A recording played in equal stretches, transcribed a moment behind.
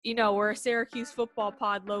we're a Syracuse football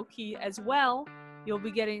pod low-key as well. You'll be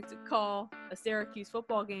getting to call a Syracuse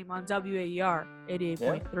football game on WAER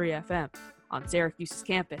 88.3 FM on Syracuse's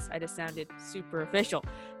campus. I just sounded super official.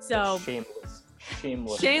 So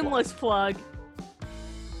shameless plug.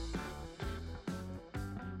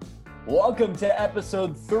 Welcome to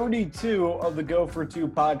episode 32 of the Go For Two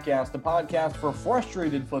podcast, a podcast for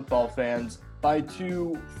frustrated football fans by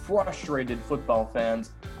two frustrated football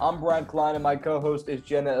fans. I'm Brad Klein, and my co-host is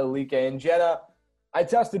Jenna Elique. And Jenna, I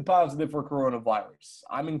tested positive for coronavirus.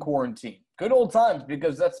 I'm in quarantine. Good old times,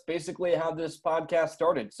 because that's basically how this podcast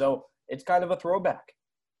started. So it's kind of a throwback.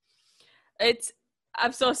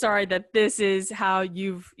 I'm so sorry that this is how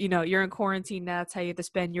you're in quarantine. That's how you have to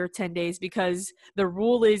spend your 10 days, because the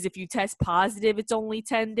rule is if you test positive, it's only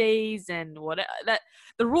 10 days and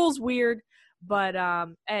the rule's weird, but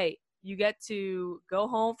hey, you get to go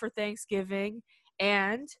home for Thanksgiving,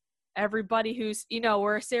 and everybody who's,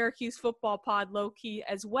 we're a Syracuse football pod low-key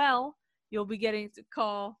as well. You'll be getting to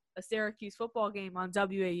call a Syracuse football game on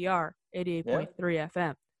WAER 88.3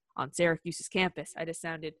 FM on Syracuse's campus. I just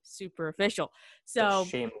sounded super official. So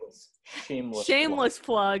shameless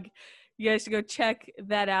plug. You guys should go check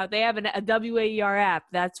that out. They have a WAER app.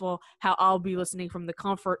 That's how I'll be listening from the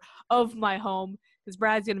comfort of my home, because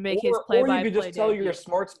Brad's going to make his play-by-play. Or you could just tell your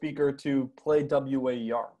smart speaker to play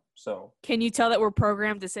WAER. So can you tell that we're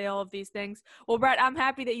programmed to say all of these things? Well, Brad, I'm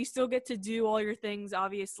happy that you still get to do all your things.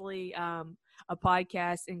 Obviously, a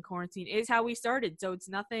podcast in quarantine is how we started, so it's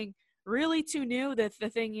nothing really too new. The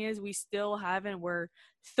thing is, we're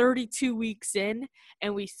 32 weeks in,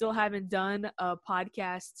 and we still haven't done a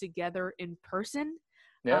podcast together in person.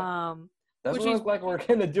 Yeah. Doesn't look like we're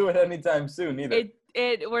going to do it anytime soon either.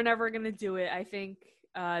 We're never going to do it. I think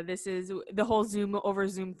this is the whole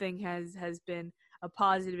Zoom thing has been a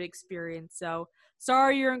positive experience. So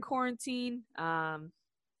sorry you're in quarantine,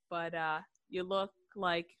 but you look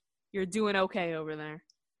like you're doing okay over there.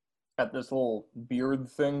 Got this whole beard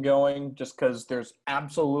thing going just because there's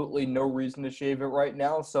absolutely no reason to shave it right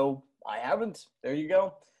now, so I haven't. There you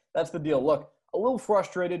go. That's the deal. Look, a little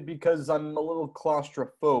frustrated because I'm a little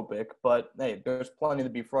claustrophobic, but hey, there's plenty to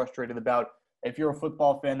be frustrated about if you're a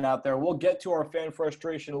football fan out there. We'll get to our fan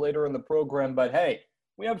frustration later in the program, but hey,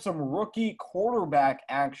 we have some rookie quarterback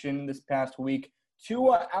action this past week.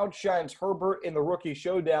 Tua outshines Herbert in the rookie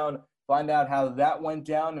showdown. Find out how that went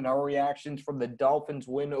down and our reactions from the Dolphins'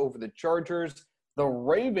 win over the Chargers. The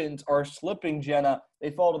Ravens are slipping, Jenna.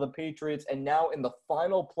 They fall to the Patriots and now in the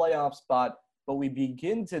final playoff spot. But we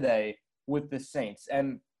begin today with the Saints.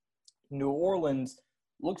 And New Orleans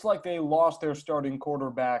looks like they lost their starting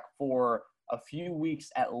quarterback for a few weeks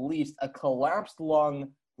at least. A collapsed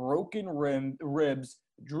lung, broken ribs.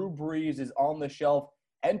 Drew Brees is on the shelf.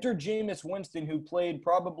 Enter Jameis Winston, who played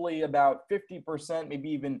probably about 50%, maybe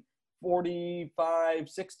even 45,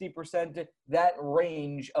 60%, that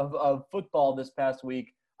range of football this past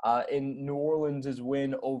week in New Orleans'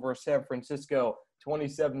 win over San Francisco,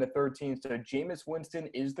 27-13. So Jameis Winston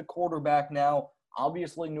is the quarterback now.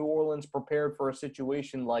 Obviously, New Orleans prepared for a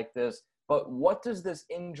situation like this, but what does this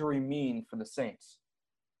injury mean for the Saints?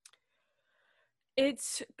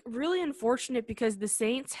 It's really unfortunate because the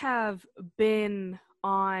Saints have been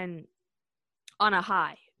on a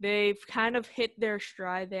high. They've kind of hit their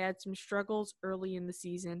stride. They had some struggles early in the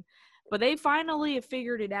season, but they finally have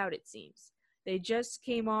figured it out, it seems. They just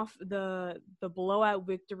came off the blowout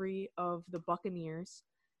victory of the Buccaneers.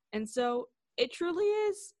 And so it truly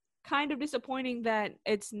is kind of disappointing that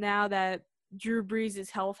it's now that Drew Brees'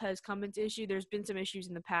 health has come into issue. There's been some issues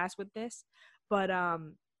in the past with this, but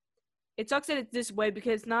it sucks that it's this way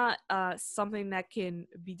because it's not something that can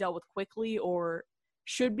be dealt with quickly or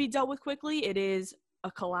should be dealt with quickly. It is a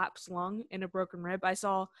collapsed lung and a broken rib. I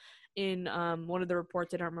saw in one of the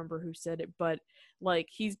reports, I don't remember who said it, but like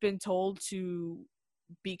he's been told to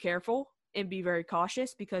be careful and be very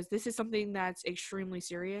cautious because this is something that's extremely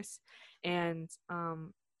serious. And,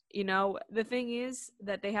 the thing is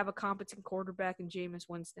that they have a competent quarterback in Jameis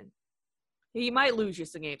Winston. He might lose you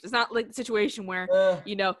some games. It's not like the situation where,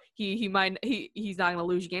 he's not going to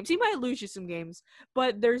lose you games. He might lose you some games,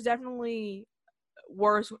 but there's definitely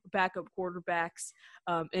worse backup quarterbacks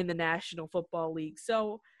in the National Football League.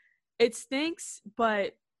 So it stinks,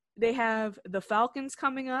 but they have the Falcons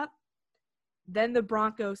coming up, then the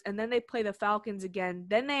Broncos, and then they play the Falcons again.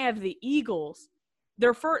 Then they have the Eagles.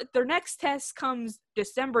 Their next test comes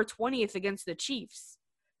December 20th against the Chiefs.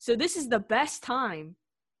 So this is the best time.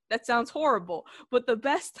 That sounds horrible, but the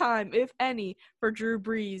best time, if any, for Drew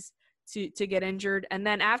Brees to get injured. And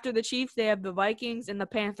then after the Chiefs, they have the Vikings and the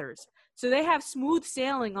Panthers. So they have smooth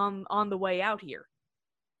sailing on the way out here.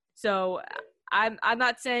 So I'm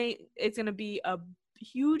not saying it's going to be a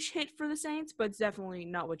huge hit for the Saints, but it's definitely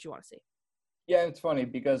not what you want to see. Yeah, it's funny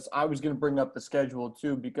because I was going to bring up the schedule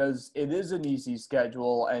too because it is an easy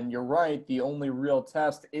schedule, and you're right. The only real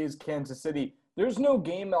test is Kansas City. There's no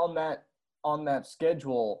game on that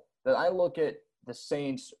schedule that I look at the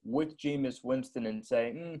Saints with Jameis Winston and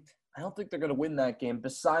say, I don't think they're going to win that game.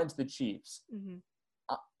 Besides the Chiefs, Mm-hmm.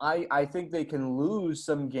 I think they can lose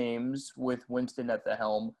some games with Winston at the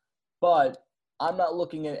helm, but I'm not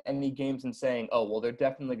looking at any games and saying, oh, well, they're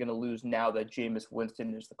definitely going to lose now that Jameis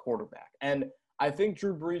Winston is the quarterback. And I think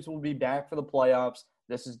Drew Brees will be back for the playoffs.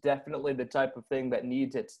 This is definitely the type of thing that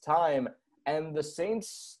needs its time. And the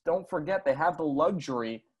Saints, don't forget, they have the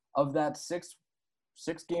luxury of that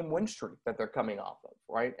six-game win streak that they're coming off of,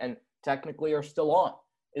 right? And technically are still on,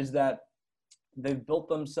 is that they've built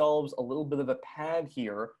themselves a little bit of a pad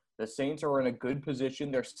here. The Saints are in a good position.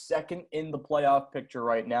 They're second in the playoff picture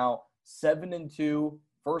right now, 7-2,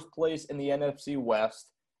 first place in the NFC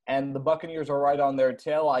West. And the Buccaneers are right on their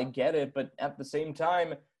tail. I get it, but at the same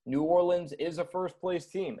time, New Orleans is a first-place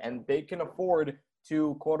team, and they can afford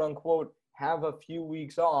to, quote-unquote, have a few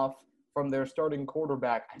weeks off from their starting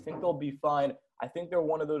quarterback. I think they'll be fine. I think they're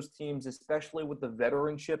one of those teams, especially with the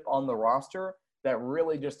veteranship on the roster, that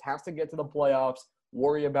really just has to get to the playoffs,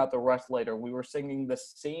 worry about the rest later. We were singing the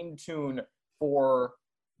same tune for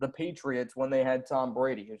the Patriots when they had Tom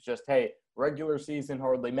Brady. It's just, hey, regular season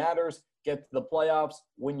hardly matters. Get to the playoffs,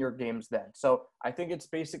 win your games then. So I think it's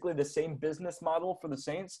basically the same business model for the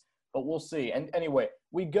Saints, but we'll see. And anyway,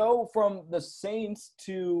 we go from the Saints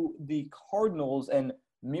to the Cardinals, and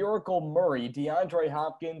Miracle Murray, DeAndre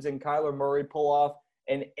Hopkins and Kyler Murray pull off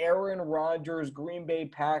an Aaron Rodgers, Green Bay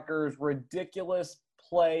Packers ridiculous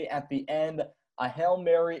play at the end, a Hail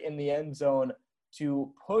Mary in the end zone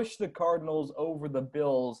to push the Cardinals over the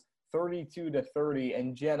Bills 32-30.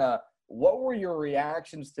 And Jenna, what were your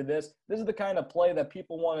reactions to this? This is the kind of play that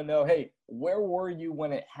people want to know, hey, where were you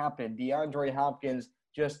when it happened? DeAndre Hopkins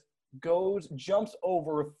just jumps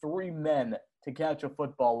over three men to catch a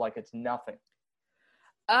football like it's nothing.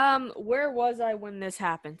 Where was I when this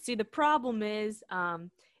happened? See, the problem is,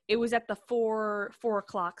 it was at the 4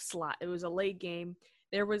 o'clock slot. It was a late game.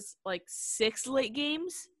 There was like 6 late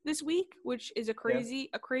games this week, which is a crazy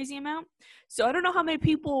amount. So I don't know how many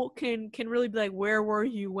people can really be like, where were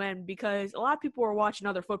you when? Because a lot of people were watching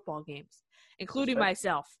other football games, including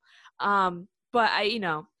myself. But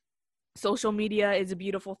social media is a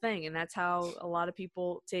beautiful thing, and that's how a lot of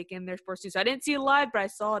people take in their sports news. So I didn't see it live, but I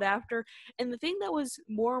saw it after. And the thing that was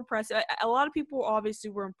more impressive, a lot of people obviously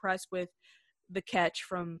were impressed with the catch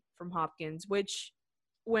from Hopkins, which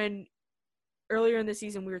when earlier in the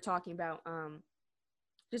season we were talking about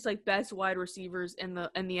just like best wide receivers in the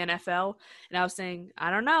NFL, and I was saying,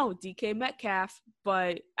 I don't know, DK Metcalf,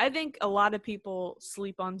 but I think a lot of people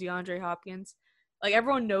sleep on DeAndre Hopkins. Like,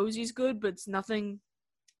 everyone knows he's good, but it's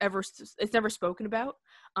never spoken about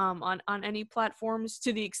on any platforms,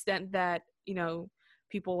 to the extent that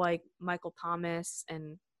people like Michael Thomas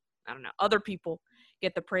and I don't know, other people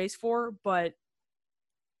get the praise for. But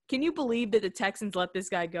can you believe that the Texans let this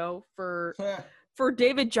guy go for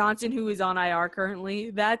David Johnson, who is on IR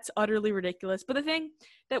currently? That's utterly ridiculous. But the thing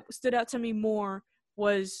that stood out to me more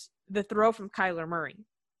was the throw from Kyler Murray.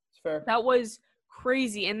 It's fair. That was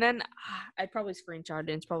crazy. And then I'd probably screenshot it.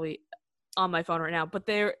 It's probably on my phone right now, but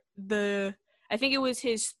I think it was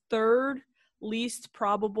his third least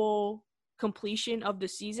probable completion of the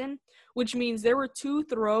season, which means there were 2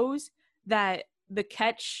 throws that the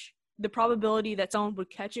probability that someone would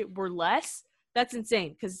catch it were less. That's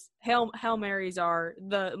insane, because Hail Marys are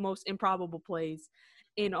the most improbable plays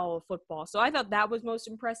in all of football. So I thought that was most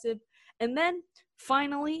impressive. And then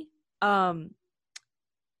finally, Kyler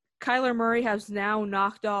Murray has now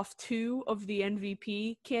knocked off 2 of the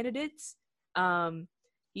MVP candidates.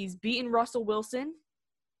 He's beaten Russell Wilson,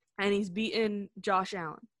 and he's beaten Josh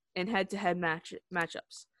Allen in head-to-head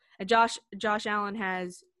matchups. And Josh Allen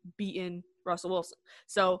has beaten Russell Wilson.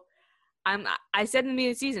 So I said in the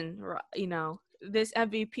beginning of the season, this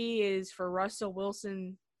MVP is for Russell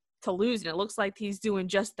Wilson to lose, and it looks like he's doing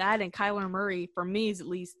just that. And Kyler Murray, for me, is at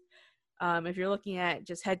least, if you're looking at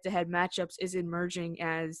just head-to-head matchups, is emerging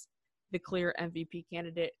as the clear MVP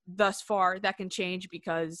candidate thus far. That can change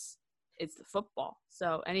because it's the football,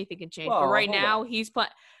 so anything can change. But right now, he's playing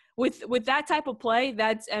with that type of play.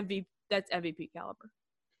 That's MVP caliber.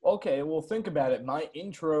 Okay, well, think about it. My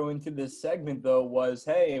intro into this segment, though, was,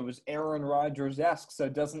 hey, it was Aaron Rodgers-esque. So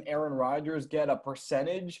doesn't Aaron Rodgers get a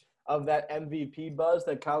percentage of that MVP buzz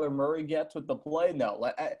that Kyler Murray gets with the play?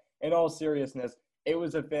 No. In all seriousness, it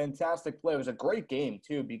was a fantastic play. It was a great game,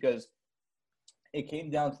 too, because it came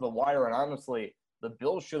down to the wire, and honestly, the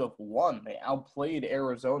Bills should have won. They outplayed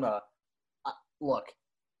Arizona. Look,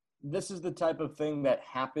 this is the type of thing that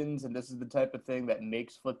happens, and this is the type of thing that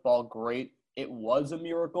makes football great. It was a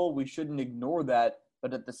miracle. We shouldn't ignore that.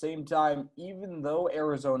 But at the same time, even though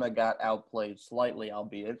Arizona got outplayed slightly,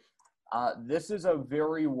 albeit, this is a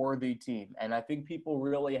very worthy team. And I think people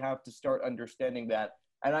really have to start understanding that.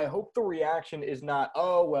 And I hope the reaction is not,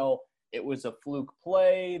 oh, well, it was a fluke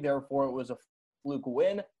play, therefore it was a fluke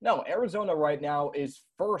win. No, Arizona right now is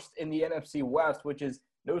first in the NFC West, which is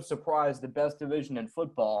no surprise, the best division in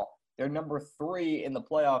football. They're number 3 in the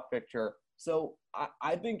playoff picture. So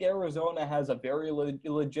I think Arizona has a very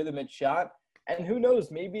legitimate shot. And who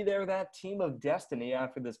knows, maybe they're that team of destiny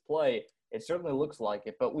after this play. It certainly looks like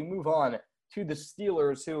it. But we move on to the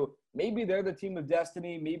Steelers, who maybe they're the team of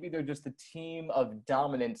destiny. Maybe they're just a team of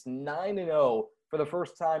dominance. 9-0 for the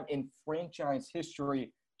first time in franchise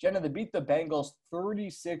history. Jenna, they beat the Bengals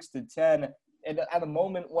 36-10. And at a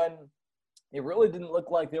moment when it really didn't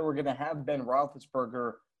look like they were going to have Ben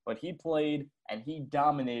Roethlisberger, but he played and he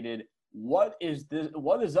dominated. What is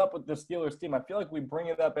up with the Steelers team? I feel like we bring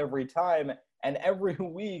it up every time, and every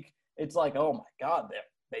week it's like, oh my God,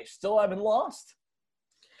 they still haven't lost.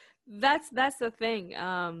 That's the thing.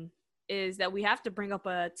 Is that we have to bring up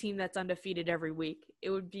a team that's undefeated every week. We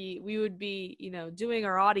would be, doing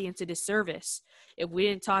our audience a disservice if we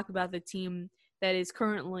didn't talk about the team that is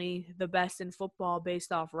currently the best in football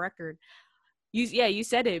based off record. You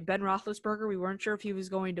said it. Ben Roethlisberger, we weren't sure if he was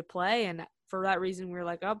going to play, and for that reason, we were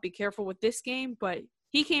like, oh, be careful with this game. But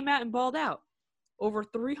he came out and balled out. Over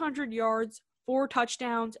 300 yards, 4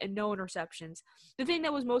 touchdowns, and no interceptions. The thing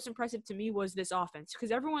that was most impressive to me was this offense,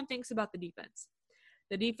 because everyone thinks about the defense.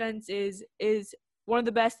 The defense is one of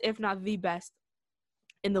the best, if not the best,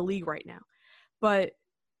 in the league right now. But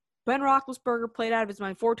Ben Roethlisberger played out of his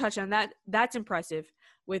mind, 4 touchdowns. That's impressive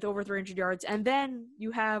with over 300 yards. And then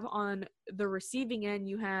you have on the receiving end,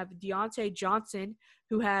 you have Deontay Johnson,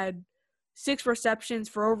 who had 6 receptions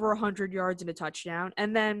for over 100 yards and a touchdown.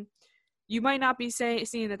 And then you might not be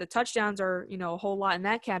seeing that the touchdowns are, a whole lot in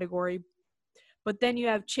that category. But then you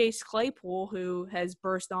have Chase Claypool, who has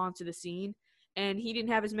burst onto the scene. And he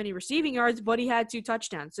didn't have as many receiving yards, but he had 2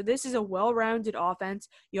 touchdowns. So this is a well-rounded offense.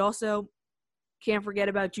 You also can't forget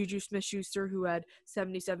about Juju Smith-Schuster, who had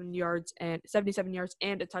 77 yards and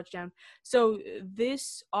a touchdown. So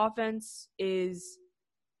this offense is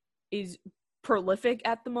prolific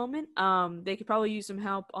at the moment. They could probably use some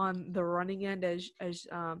help on the running end as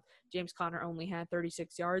James Conner only had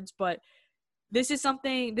 36 yards. But this is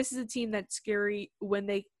a team that's scary when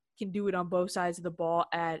they can do it on both sides of the ball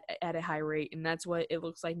at a high rate, and that's what it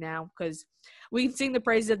looks like now, because we can sing the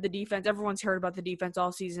praises of the defense. Everyone's heard about the defense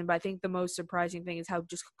all season, but I think the most surprising thing is how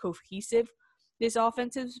just cohesive this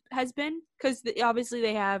offense has been, because obviously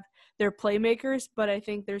they have their playmakers, but I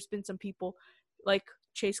think there's been some people like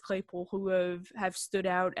Chase Claypool who have stood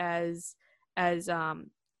out as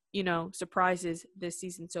surprises this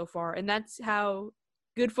season so far, and that's how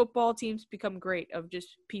good football teams become great, of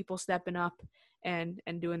just people stepping up and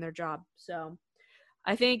doing their job. So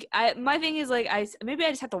I think my thing is, like, maybe I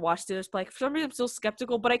just have to watch this play. For some reason I'm still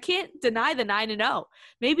skeptical, but I can't deny the 9-0.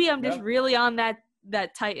 Maybe I'm just really on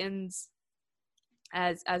that Titans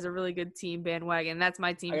as a really good team bandwagon. That's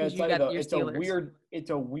my team, because you got your Steelers. It's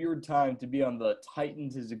a weird time to be on the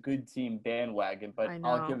Titans is a good team bandwagon, but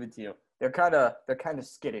I'll give it to you. They're kind of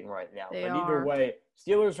skidding right now. But either way,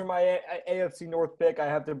 Steelers are my AFC North pick. I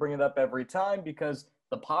have to bring it up every time because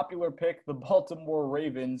the popular pick, the Baltimore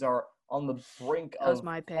Ravens, are on the brink of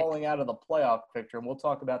falling out of the playoff picture, and we'll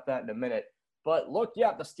talk about that in a minute. But look, the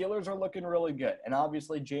Steelers are looking really good. And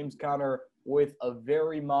obviously James Conner with a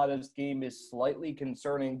very modest game is slightly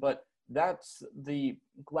concerning, but that's the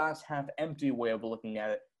glass half empty way of looking at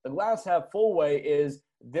it. The glass half full way is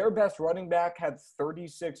their best running back had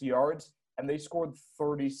 36 yards, and they scored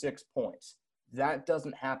 36 points. That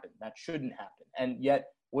doesn't happen. That shouldn't happen. And yet,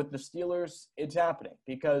 with the Steelers, it's happening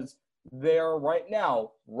because they're right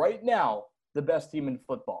now, the best team in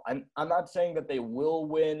football. And I'm not saying that they will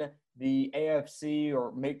win the AFC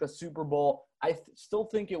or make the Super Bowl. I still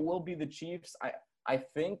think it will be the Chiefs. I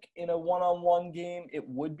think in a one-on-one game, it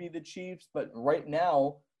would be the Chiefs. But right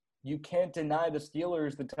now, you can't deny the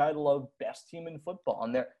Steelers the title of best team in football.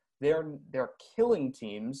 And they're killing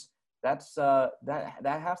teams. That's that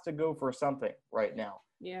has to go for something right now.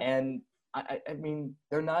 Yeah. And I mean,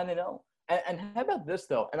 they're 9-0. And how about this,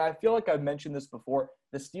 though? And I feel like I've mentioned this before.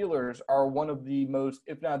 The Steelers are one of the most,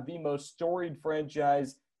 if not the most, storied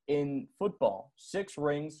franchise in football. 6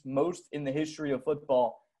 rings, most in the history of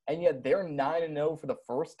football. And yet they're 9-0 for the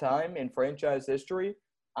first time in franchise history.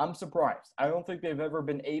 I'm surprised. I don't think they've ever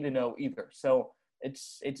been 8-0 either. So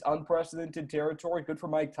it's unprecedented territory. Good for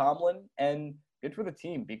Mike Tomlin and good for the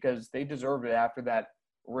team because they deserved it after that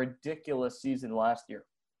ridiculous season last year.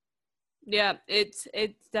 Yeah, it's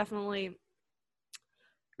definitely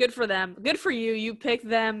good for them. Good for you. You picked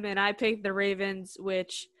them, and I picked the Ravens,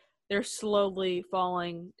 which they're slowly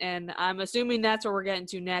falling. And I'm assuming that's what we're getting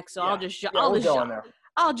to next. So Yeah, we're going there.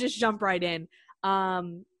 I'll just jump right in.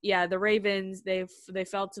 Yeah, the Ravens they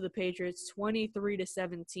fell to the Patriots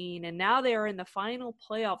 23-17, and now they are in the final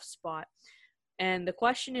playoff spot. And the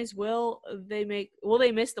question is, will they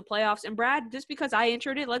miss the playoffs? And Brad, just because I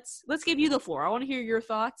entered it, let's give you the floor. I want to hear your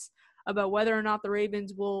thoughts about whether or not the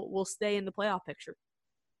Ravens will stay in the playoff picture.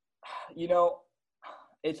 You know,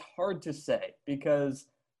 it's hard to say because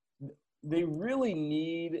they really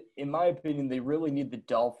need, in my opinion, they really need the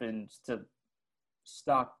Dolphins to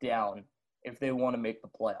stock down if they want to make the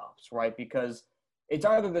playoffs, right? Because it's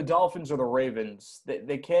either the Dolphins or the Ravens.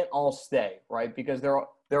 They can't all stay, right? Because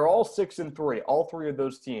they're all 6-3, all three of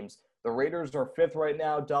those teams. The Raiders are 5th right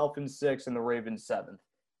now, Dolphins 6th, and the Ravens 7th.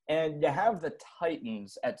 And you have the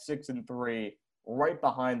Titans at 6-3 right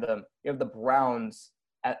behind them. You have the Browns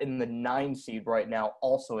in the 9 seed right now,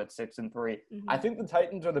 also at 6-3. Mm-hmm. I think the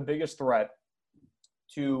Titans are the biggest threat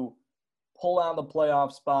to pull out the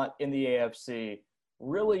playoff spot in the AFC.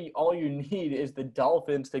 Really, all you need is the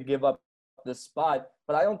Dolphins to give up the spot,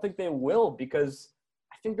 but I don't think they will because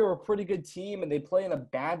I think they're a pretty good team and they play in a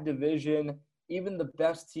bad division. Even the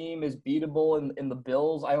best team is beatable in the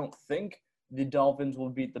Bills. I don't think the Dolphins will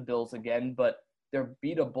beat the Bills again, but they're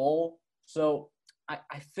beatable. So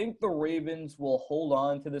I think the Ravens will hold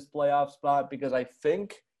on to this playoff spot because I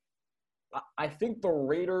think the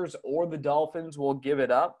Raiders or the Dolphins will give it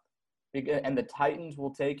up and the Titans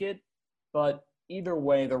will take it. But either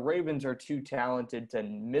way, the Ravens are too talented to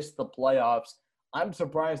miss the playoffs. I'm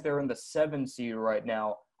surprised they're in the 7 seed right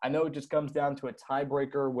now. I know it just comes down to a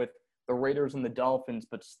tiebreaker with the Raiders and the Dolphins,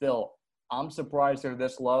 but still, I'm surprised they're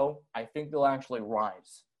this low. I think they'll actually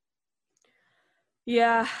rise.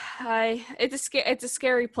 Yeah, it's a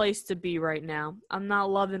scary place to be right now. I'm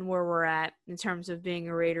not loving where we're at in terms of being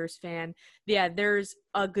a Raiders fan. Yeah, there's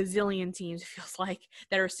a gazillion teams, it feels like,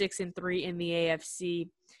 that are 6-3 in the AFC.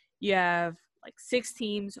 You have like 6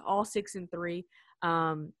 teams, all 6-3.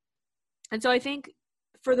 And so I think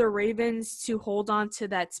for the Ravens to hold on to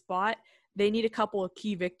that spot, they need a couple of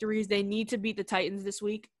key victories. They need to beat the Titans this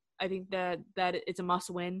week. I think that it's a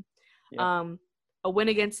must win. Yep. A win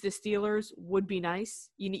against the Steelers would be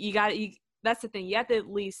nice. That's the thing. You have to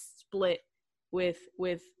at least split with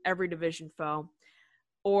every division foe.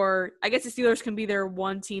 Or I guess the Steelers can be their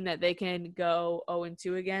one team that they can go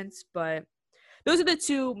 0-2 against, but those are the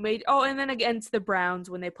two major. Oh, and then against the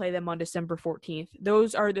Browns when they play them on December 14th.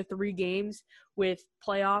 Those are the 3 games with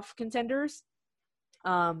playoff contenders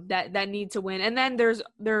that need to win. And then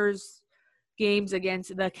there's games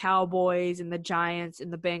against the Cowboys and the Giants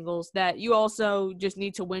and the Bengals that you also just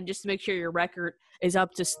need to win just to make sure your record is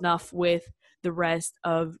up to snuff with the rest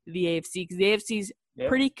of the AFC, because the AFC is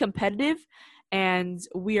pretty competitive, and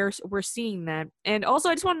we're seeing that. And also,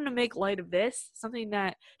 I just wanted to make light of this, something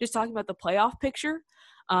that just talking about the playoff picture.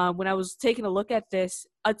 When I was taking a look at this,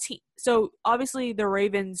 so obviously the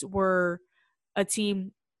Ravens were a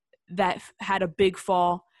team that had a big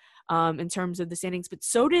fall in terms of the standings, but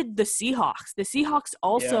so did the Seahawks. The Seahawks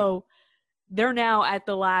also, they're now at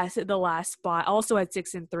the last spot, also at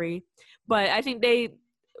 6-3. But I think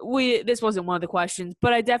this wasn't one of the questions,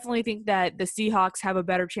 but I definitely think that the Seahawks have a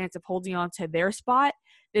better chance of holding on to their spot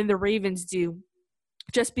than the Ravens do,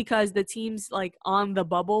 just because the teams like on the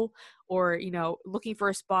bubble or, looking for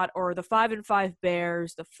a spot, or the 5-5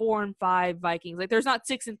 Bears, the 4-5 Vikings, like there's not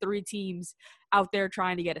 6-3 teams out there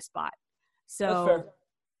trying to get a spot.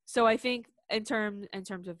 So I think in terms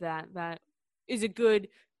of that is a good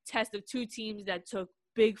test of 2 teams that took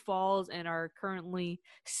big falls and are currently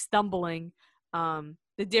stumbling.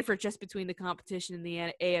 The difference just between the competition in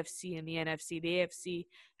the AFC and the NFC. The AFC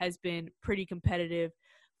has been pretty competitive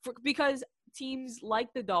because teams like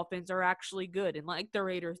the Dolphins are actually good, and like the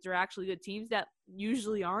Raiders, they're actually good. Teams that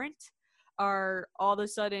usually aren't are all of a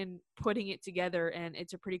sudden putting it together, and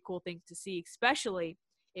it's a pretty cool thing to see, especially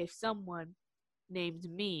if someone named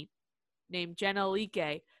Jenna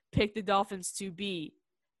Elique picked the Dolphins to be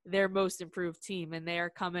their most improved team, and they are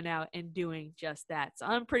coming out and doing just that. So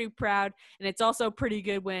I'm pretty proud, and it's also pretty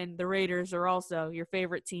good when the Raiders are also your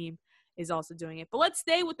favorite team is also doing it. But let's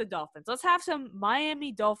stay with the Dolphins. Let's have some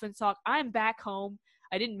Miami Dolphins talk. I'm back home.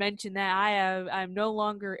 I didn't mention that. I'm no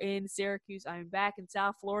longer in Syracuse. I'm back in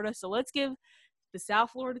South Florida. So let's give the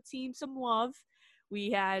South Florida team some love.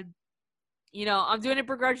 We had I'm doing it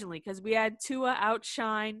begrudgingly because we had Tua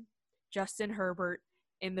outshine Justin Herbert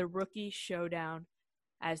in the rookie showdown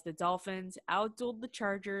as the Dolphins outdueled the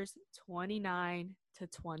Chargers 29-21.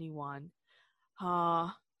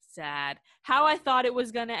 Oh, sad. How I thought it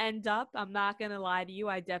was going to end up, I'm not going to lie to you.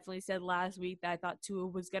 I definitely said last week that I thought Tua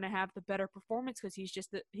was going to have the better performance because he's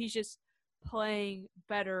just playing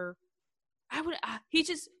better. He's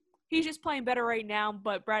just playing better right now.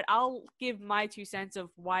 But Brett, I'll give my 2 cents of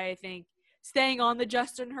why I think staying on the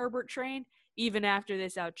Justin Herbert train even after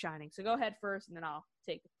this outshining. So go ahead first, and then I'll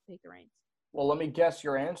take the reins. Well, let me guess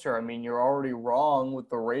your answer. I mean, you're already wrong with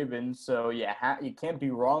the Ravens, so you can't be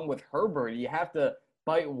wrong with Herbert. You have to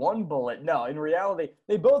bite one bullet. No, in reality,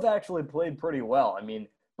 they both actually played pretty well. I mean,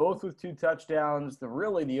 both with 2 touchdowns.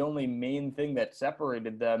 The only main thing that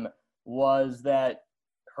separated them was that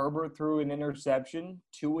Herbert threw an interception,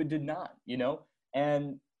 Tua did not,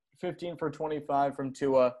 and 15 for 25 from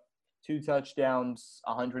Tua, 2 touchdowns,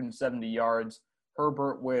 170 yards.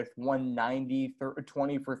 Herbert with 190,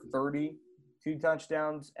 20 for 30, 2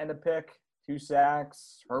 touchdowns and a pick, 2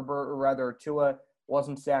 sacks. Tua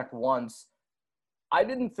wasn't sacked once. I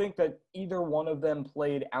didn't think that either one of them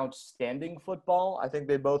played outstanding football. I think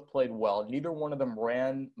they both played well. Neither one of them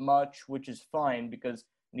ran much, which is fine because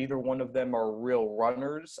neither one of them are real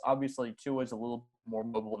runners. Obviously, Tua is a little more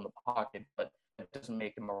mobile in the pocket, but it doesn't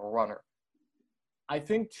make him a runner. I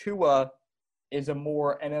think Tua is a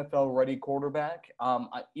more NFL-ready quarterback,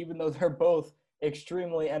 even though they're both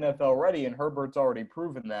extremely NFL-ready, and Herbert's already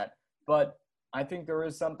proven that. But I think there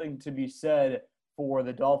is something to be said for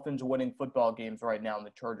the Dolphins winning football games right now and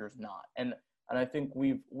the Chargers not. And I think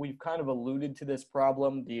we've kind of alluded to this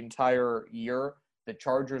problem the entire year. The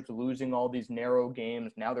Chargers losing all these narrow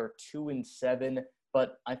games. Now they're 2-7,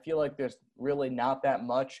 but I feel like there's really not that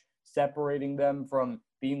much separating them from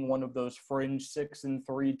being one of those fringe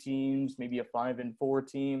 6-3 teams, maybe a 5-4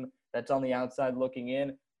 team that's on the outside looking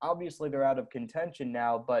in. Obviously, they're out of contention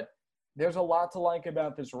now, but there's a lot to like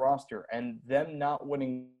about this roster, and them not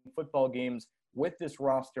winning football games with this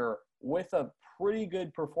roster, with a pretty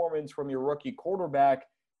good performance from your rookie quarterback,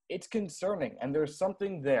 it's concerning. And there's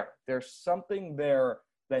something there. There's something there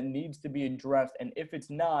that needs to be addressed. And if it's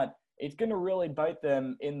not, it's going to really bite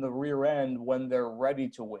them in the rear end when they're ready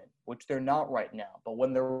to win, which they're not right now. But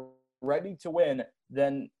when they're ready to win,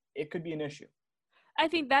 then it could be an issue. I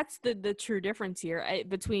think that's the true difference here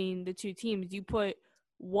between the two teams. You put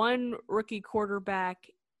one rookie quarterback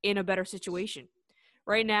in a better situation.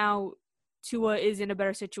 Right now, Tua is in a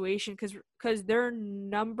better situation because their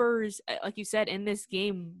numbers, like you said, in this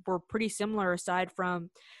game were pretty similar aside from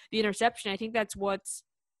the interception. I think that's what's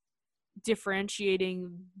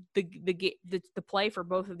differentiating the play for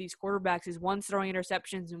both of these quarterbacks is one's throwing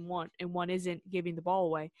interceptions and one isn't giving the ball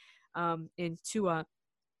away. In Tua,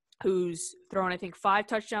 who's thrown I think 5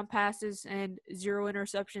 touchdown passes and 0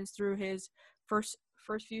 interceptions through his first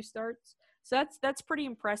few starts. So that's pretty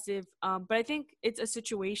impressive. But I think it's a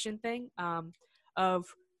situation thing of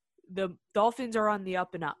the Dolphins are on the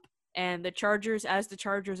up and up, and the Chargers, as the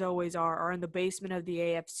Chargers always are in the basement of the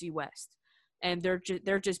AFC West, and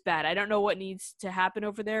they're just bad. I don't know what needs to happen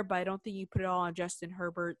over there, but I don't think you put it all on Justin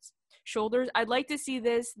Herbert's shoulders. I'd like to see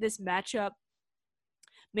this matchup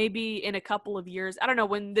maybe in a couple of years. I don't know,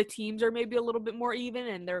 when the teams are maybe a little bit more even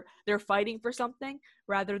and they're fighting for something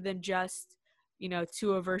rather than just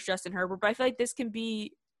Tua versus Justin Herbert. But I feel like this can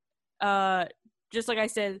be, just like I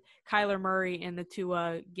said, Kyler Murray in the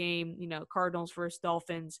Tua game, Cardinals versus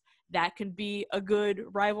Dolphins. That can be a good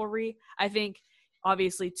rivalry. I think,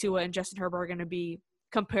 obviously, Tua and Justin Herbert are going to be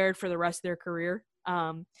compared for the rest of their career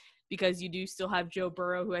because you do still have Joe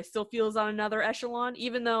Burrow, who I still feel is on another echelon,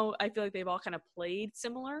 even though I feel like they've all kind of played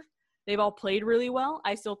similar. They've all played really well.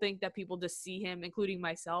 I still think that people just see him, including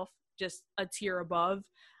myself, just a tier above.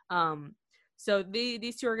 So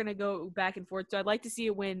these two are going to go back and forth. So I'd like to see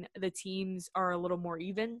it when the teams are a little more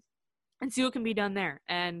even and see what can be done there.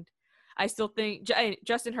 And I still think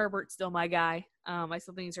Justin Herbert's still my guy. I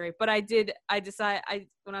still think he's great. But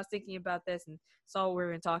when I was thinking about this and saw what we were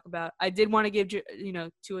going to talk about, I did want to give,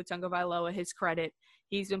 Tua Tagovailoa his credit.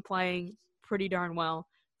 He's been playing pretty darn well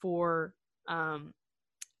for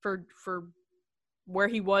where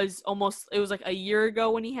he was almost, it was like a year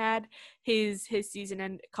ago when he had his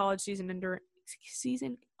college season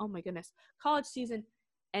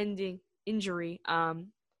ending injury.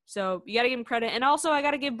 So you got to give him credit. And also I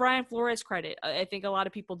got to give Brian Flores credit. I think a lot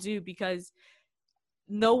of people do, because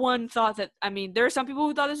no one thought that, there are some people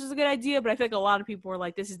who thought this was a good idea, but I feel like a lot of people were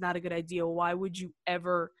like, this is not a good idea. Why would you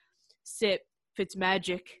ever sit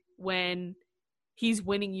Fitzmagic when he's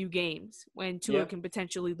winning you games, when Tua can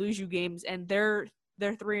potentially lose you games, and they're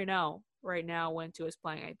 3-0. right now when Tua is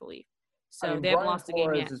playing, I believe. I So mean, they haven't Brian lost a game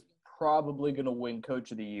Flores yet. is probably going to win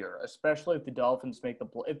Coach of the Year, especially if the Dolphins make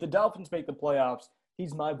if the Dolphins make the playoffs.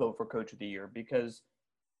 He's my vote for Coach of the Year because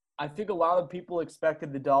I think a lot of people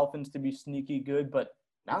expected the Dolphins to be sneaky good, but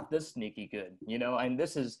not this sneaky good, And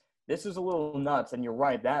this is a little nuts. And you're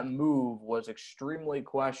right, that move was extremely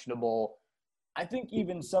questionable. I think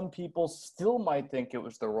even some people still might think it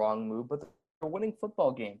was the wrong move, but they're winning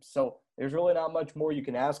football games. So there's really not much more you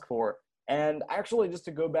can ask for. And actually, just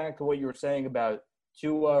to go back to what you were saying about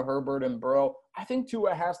Tua, Herbert, and Burrow, I think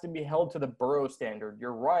Tua has to be held to the Burrow standard.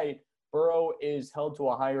 You're right. Burrow is held to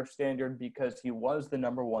a higher standard because he was the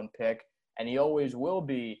number one pick, and he always will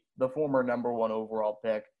be the former number one overall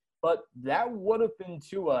pick. But that would have been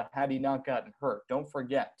Tua had he not gotten hurt. Don't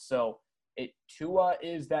forget. So Tua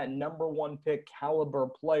is that number one pick caliber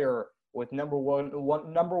player with number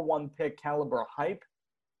one pick caliber hype.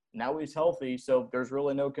 Now he's healthy, so there's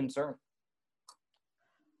really no concern.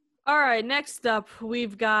 All right, next up,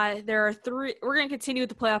 there are three. We're going to continue with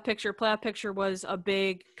the playoff picture. Playoff picture was a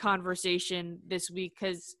big conversation this week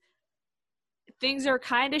because things are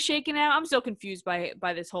kind of shaking out. I'm still confused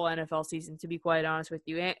by this whole NFL season, to be quite honest with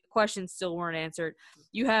you. Questions still weren't answered.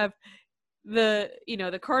 You have the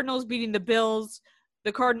Cardinals beating the Bills,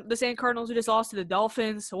 the same Cardinals who just lost to the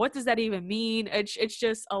Dolphins. So what does that even mean? It's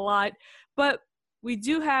just a lot. But we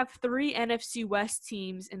do have 3 NFC West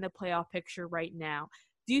teams in the playoff picture right now.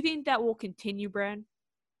 Do you think that will continue, Brad?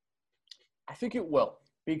 I think it will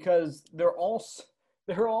because they're all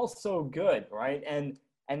so good, right? And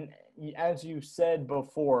as you said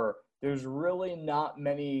before, there's really not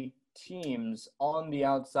many teams on the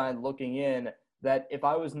outside looking in that if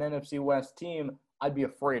I was an NFC West team, I'd be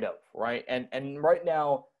afraid of, right? And right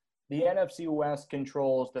now, the NFC West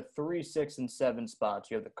controls the 3, 6, and 7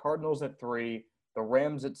 spots. You have the Cardinals at 3, the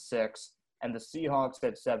Rams at 6, and the Seahawks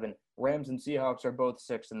at 7. Rams and Seahawks are both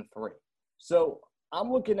 6 and 3. So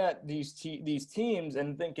I'm looking at these teams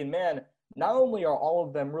and thinking, man, not only are all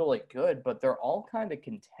of them really good, but they're all kind of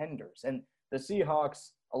contenders. And the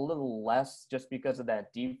Seahawks a little less just because of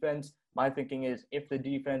that defense. My thinking is if the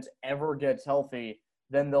defense ever gets healthy,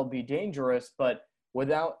 then they'll be dangerous. But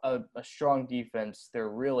without a strong defense, they're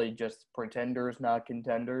really just pretenders, not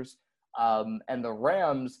contenders. And the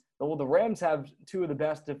Rams have 2 of the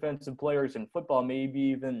best defensive players in football, maybe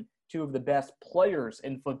even 2 of the best players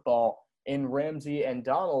in football in Ramsey and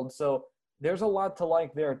Donald. So there's a lot to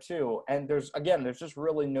like there too. And there's just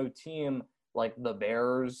really no team like the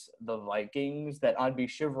Bears, the Vikings that I'd be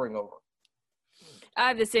shivering over. I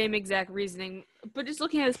have the same exact reasoning, but just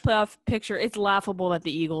looking at this playoff picture, it's laughable that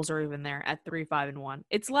the Eagles are even there at 3-5-1.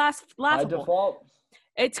 It's laughable. By default.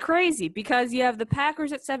 It's crazy because you have the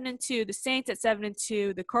Packers at 7-2, the Saints at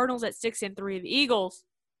 7-2, the Cardinals at 6-3, the Eagles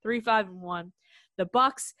 3-5-1, the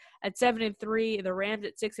Bucks at 7-3, the Rams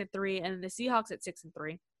at 6-3, and the Seahawks at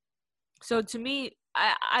 6-3. So to me,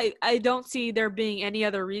 I don't see there being any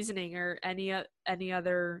other reasoning or any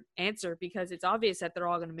other answer because it's obvious that they're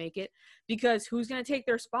all going to make it because who's going to take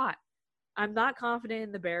their spot? I'm not confident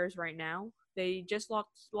in the Bears right now. They just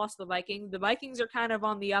lost the Vikings. The Vikings are kind of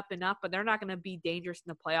on the up and up, but they're not going to be dangerous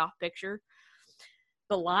in the playoff picture.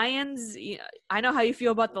 The Lions, I know how you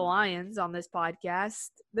feel about the Lions on this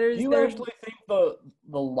podcast. Do you actually think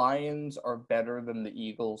the Lions are better than the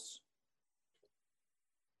Eagles?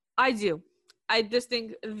 I do. I just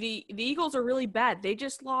think the Eagles are really bad. They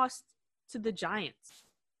just lost to the Giants.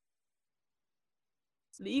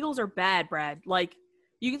 So the Eagles are bad, Brad. Like,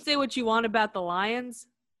 you can say what you want about the Lions,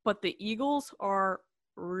 but the Eagles are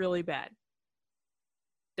really bad.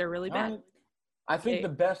 They're really bad. I think the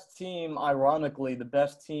best team, ironically, the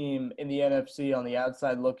best team in the NFC on the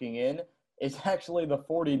outside looking in is actually the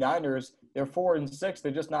 49ers. They're 4-6.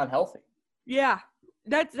 They're just not healthy. Yeah.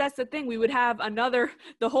 That's the thing. We would have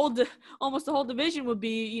almost the whole division would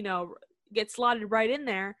be, get slotted right in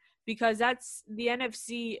there because that's the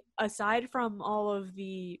NFC aside from all of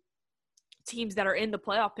the teams that are in the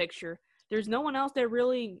playoff picture. There's no one else that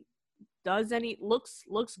really does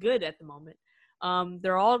looks good at the moment.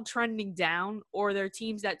 They're all trending down, or they're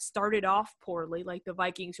teams that started off poorly, like the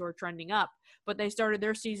Vikings who are trending up, but they started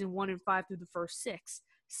their season 1-5 through the first 6.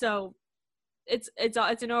 So it's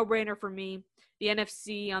a no-brainer for me. The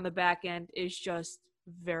NFC on the back end is just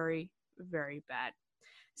very, very bad.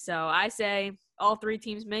 So I say all 3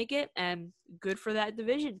 teams make it, and good for that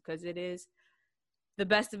division because it is the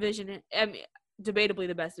best division. Debatably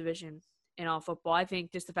the best division in all football. I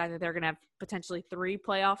think just the fact that they're going to have potentially 3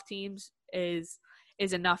 playoff teams is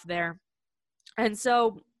enough there. And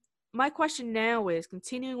so my question now is,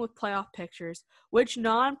 continuing with playoff pictures, which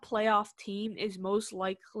non-playoff team is most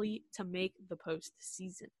likely to make the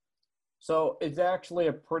postseason? So it's actually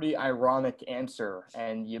a pretty ironic answer,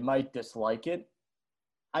 and you might dislike it.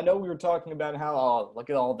 I know we were talking about how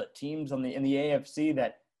look at all the teams in the AFC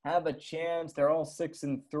that have a chance. They're all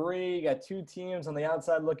 6-3. You got two teams on the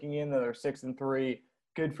outside looking in that are 6-3.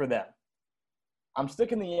 Good for them. I'm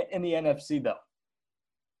sticking in the NFC though.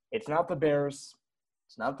 It's not the Bears.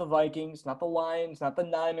 It's not the Vikings. Not the Lions. Not the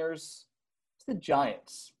Niners. It's the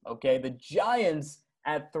Giants. Okay, the Giants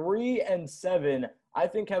at 3-7, I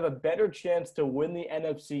think have a better chance to win the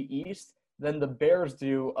NFC East than the Bears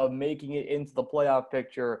do of making it into the playoff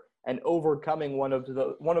picture and overcoming one of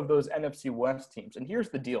those NFC West teams. And here's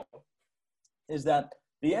the deal: is that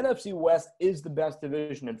the NFC West is the best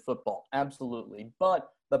division in football, absolutely. But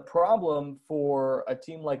the problem for a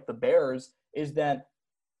team like the Bears is that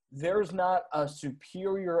there's not a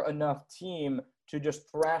superior enough team to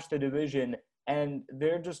just thrash the division, and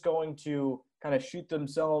they're just going to kind of shoot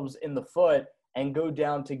themselves in the foot and go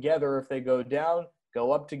down together if they go down,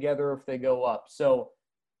 go up together if they go up. So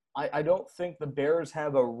I don't think the Bears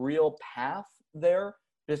have a real path there,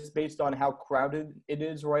 just based on how crowded it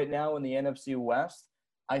is right now in the NFC West.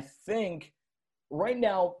 I think right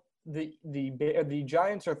now the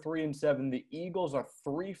Giants are 3-7, the Eagles are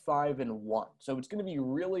 3-5-1. So it's going to be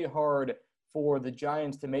really hard for the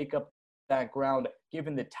Giants to make up that ground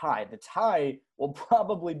given the tie. The tie will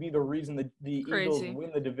probably be the reason that the Eagles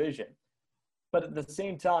win the division. But at the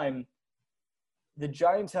same time, the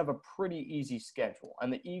Giants have a pretty easy schedule,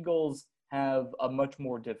 and the Eagles have a much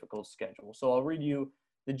more difficult schedule. So I'll read you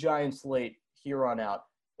the Giants slate here on out.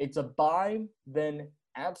 It's a bye, then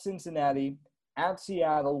at Cincinnati, at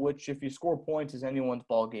Seattle, which if you score points is anyone's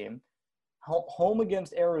ball game, home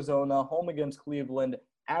against Arizona, home against Cleveland,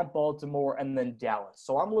 at Baltimore, and then Dallas.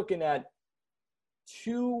 So I'm looking at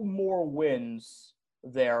 2 more wins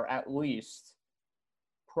there at least,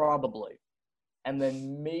 probably, and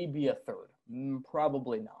then maybe a third.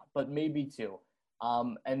 Probably not, but maybe 2.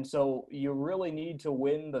 And so you really need to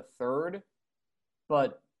win the third,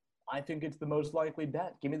 but I think it's the most likely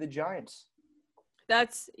bet. Give me the Giants.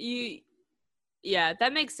 Yeah,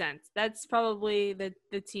 that makes sense. That's probably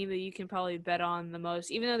the team that you can probably bet on the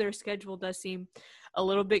most, even though their schedule does seem a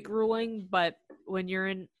little bit grueling. But when you're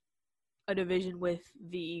in a division with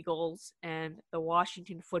the Eagles and the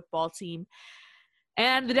Washington football team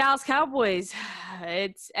and the Dallas Cowboys,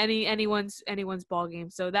 it's anyone's ball game.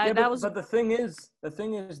 So but the thing is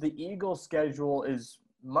the Eagles schedule is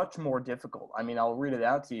much more difficult. I mean, I'll read it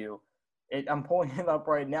out to you. I'm pulling it up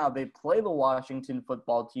right now. They play the Washington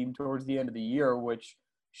football team towards the end of the year, which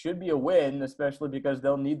should be a win, especially because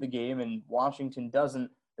they'll need the game and Washington doesn't.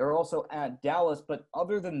 They're also at Dallas, but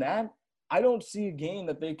other than that, I don't see a game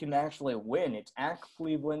that they can actually win. It's at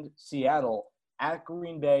Cleveland, Seattle, at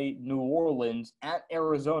Green Bay, New Orleans, at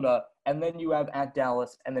Arizona, and then you have at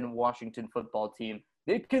Dallas and then Washington football team.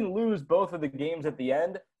 They can lose both of the games at the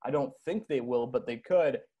end. I don't think they will, but they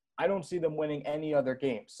could. I don't see them winning any other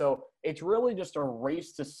game. So it's really just a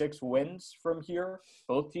race to 6 wins from here.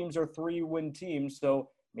 Both teams are 3-win teams, so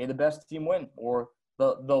may the best team win, or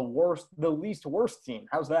the least worst team.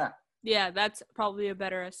 How's that? Yeah, that's probably a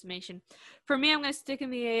better estimation. For me, I'm going to stick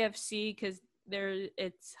in the AFC because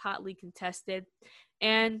it's hotly contested,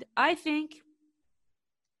 and I think.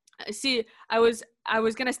 See, I was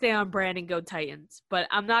going to stay on brand and go Titans, but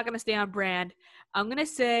I'm not going to stay on brand. I'm going to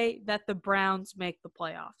say that the Browns make the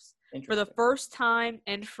playoffs for the first time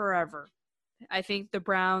in forever. I think the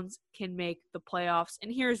Browns can make the playoffs,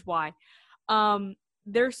 and here's why.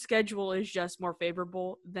 Their schedule is just more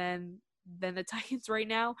favorable than the Titans right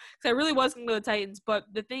now. Because I really was going to go the Titans, but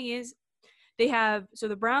the thing is,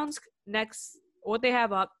 the Browns next. What they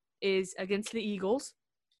have up is against the Eagles,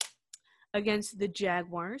 against the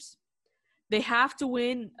Jaguars. They have to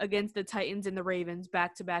win against the Titans and the Ravens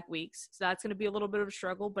back-to-back weeks. So that's going to be a little bit of a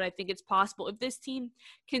struggle, but I think it's possible if this team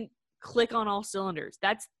can click on all cylinders.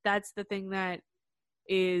 That's the thing that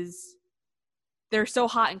is they're so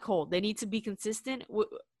hot and cold. They need to be consistent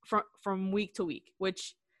from week to week,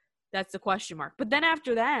 which that's the question mark. But then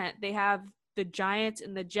after that, they have the Giants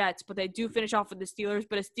and the Jets, but they do finish off with the Steelers,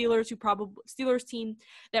 but a Steelers team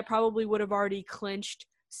that probably would have already clinched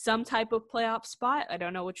some type of playoff spot. I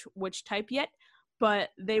don't know which type yet, but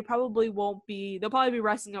they probably won't be. They'll probably be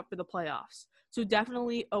resting up for the playoffs. So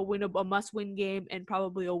definitely a must-win game and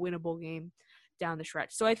probably a winnable game down the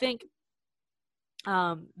stretch. So I think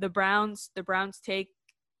the Browns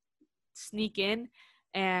sneak in,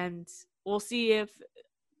 and we'll see if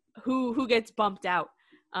who gets bumped out.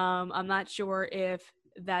 I'm not sure if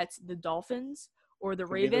that's the Dolphins or the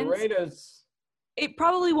Ravens. The Raiders. It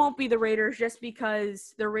probably won't be the Raiders just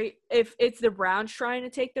because if it's the Browns trying to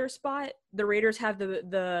take their spot, the Raiders have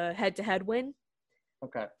the head-to-head win.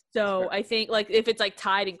 Okay. So I think like if it's like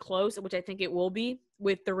tied and close, which I think it will be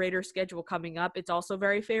with the Raiders schedule coming up, it's also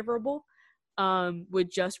very favorable.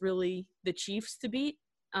 With just really the Chiefs to beat.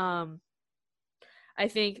 I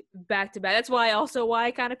think back to back. That's why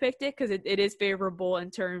I kind of picked it, because it is favorable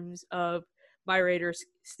in terms of my Raiders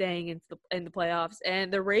staying in the playoffs,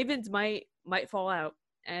 and the Ravens might fall out,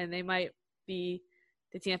 and they might be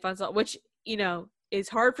the team that finds out, which is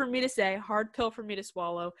hard for me to say, hard pill for me to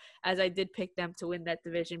swallow, as I did pick them to win that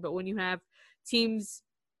division. But when you have teams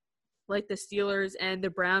like the Steelers and the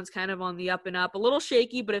Browns kind of on the up and up, a little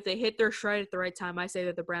shaky, but if they hit their stride at the right time, I say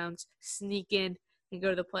that the Browns sneak in and go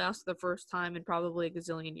to the playoffs for the first time in probably a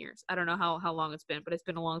gazillion years. I don't know how long it's been, but it's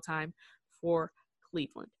been a long time for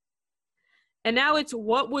Cleveland. And now it's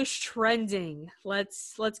what was trending.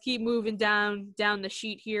 Let's keep moving down the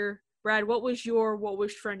sheet here. Brad, what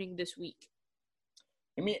was trending this week?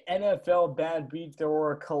 I mean, NFL bad beats, there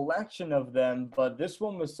were a collection of them, but this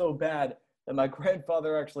one was so bad that my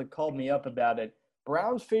grandfather actually called me up about it.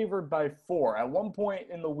 Browns favored by 4. At one point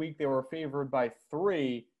in the week, they were favored by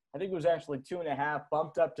 3. I think it was actually 2.5,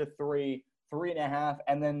 bumped up to 3, 3.5,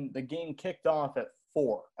 and then the game kicked off at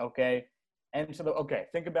 4, okay? And so,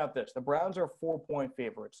 think about this. The Browns are 4-point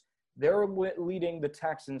favorites. They're leading the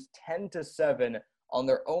Texans 10-7 on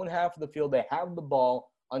their own half of the field. They have the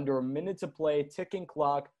ball under a minute to play, ticking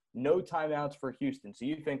clock, no timeouts for Houston. So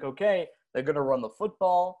you think, okay, they're going to run the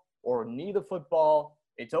football or knee the football.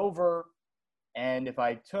 It's over. And if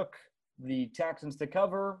I took the Texans to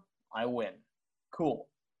cover, I win. Cool.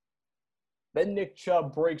 Then Nick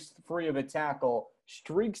Chubb breaks free of a tackle,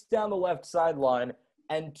 streaks down the left sideline,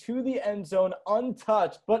 and to the end zone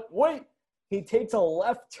untouched. But wait, he takes a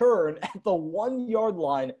left turn at the 1-yard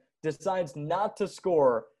line, decides not to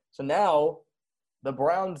score. So now the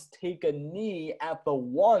Browns take a knee at the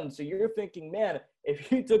 1. So you're thinking, man, if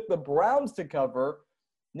he took the Browns to cover,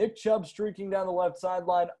 Nick Chubb streaking down the left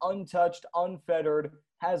sideline, untouched, unfettered,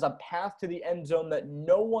 has a path to the end zone that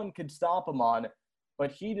no one could stop him on.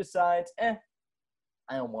 But he decides, I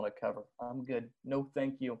don't want to cover. I'm good. No,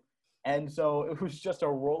 thank you. And so it was just a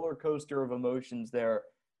roller coaster of emotions there.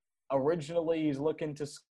 Originally, he's looking to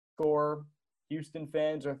score. Houston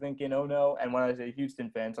fans are thinking, oh no. And when I say Houston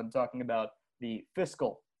fans, I'm talking about the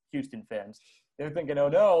fiscal Houston fans. They're thinking, oh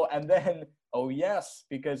no. And then, oh yes,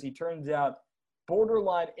 because he turns out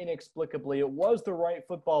borderline inexplicably, it was the right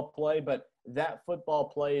football play, but that football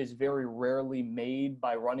play is very rarely made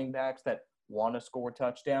by running backs that want to score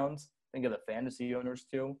touchdowns. Think of the fantasy owners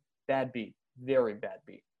too. Bad beat. Very bad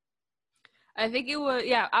beat. I think it was,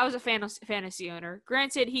 I was a fantasy owner.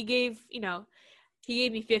 Granted, he gave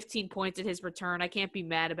me 15 points at his return. I can't be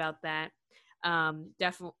mad about that.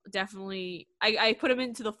 Definitely. I put him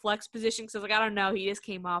into the flex position because I was like, I don't know. He just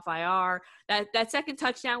came off IR. That second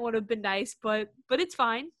touchdown would have been nice, but it's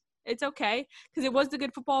fine. It's okay because it was the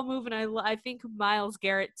good football move. And I think Myles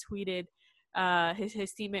Garrett tweeted,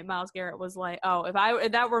 his teammate Myles Garrett was like, oh,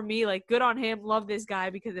 if that were me, like, good on him. Love this guy,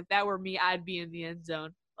 because if that were me, I'd be in the end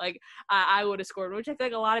zone. Like I would have scored, which I feel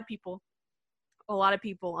like a lot of people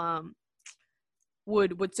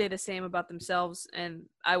would say the same about themselves, and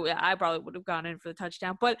I probably would have gone in for the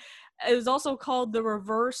touchdown. But it was also called the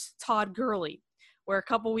reverse Todd Gurley, where a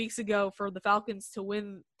couple weeks ago for the Falcons to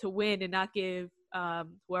win and not give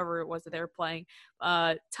whoever it was that they were playing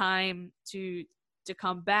time to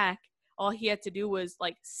come back. All he had to do was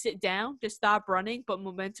like sit down, just stop running, but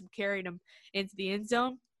momentum carried him into the end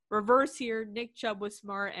zone. Reverse here, Nick Chubb was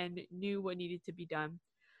smart and knew what needed to be done.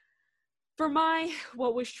 For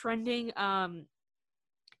what was trending,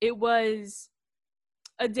 it was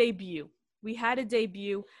a debut. We had a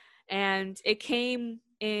debut, and it came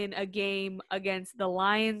in a game against the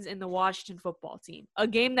Lions and the Washington football team. A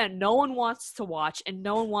game that no one wants to watch and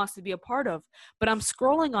no one wants to be a part of. But I'm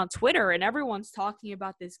scrolling on Twitter, and everyone's talking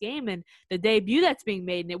about this game and the debut that's being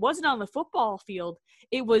made. And it wasn't on the football field.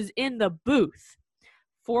 It was in the booth.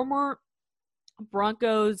 Former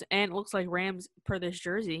Broncos and it looks like Rams per this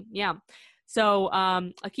jersey. Yeah. So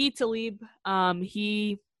Aqib Talib,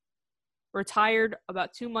 he retired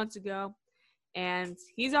about 2 months ago, and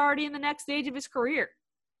he's already in the next stage of his career.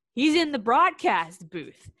 He's in the broadcast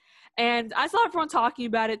booth. And I saw everyone talking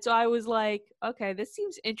about it, so I was like, okay, this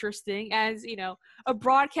seems interesting. As, a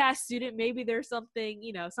broadcast student, maybe there's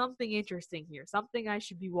something, something interesting here, something I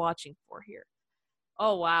should be watching for here.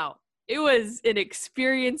 Oh, wow. It was an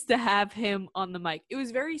experience to have him on the mic. It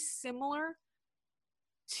was very similar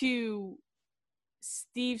to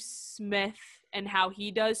Steve Smith and how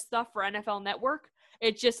he does stuff for NFL Network.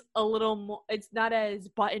 It's just a little more, it's not as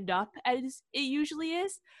buttoned up as it usually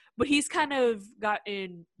is, but he's kind of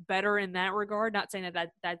gotten better in that regard. Not saying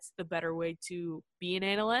that's the better way to be an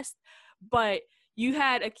analyst, but you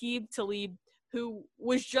had Aqib Talib, who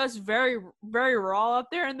was just very, very raw up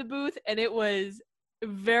there in the booth, and it was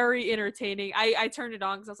very entertaining. I turned it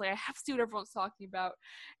on because I was like, I have to see what everyone's talking about.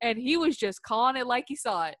 And he was just calling it like he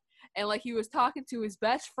saw it. And like he was talking to his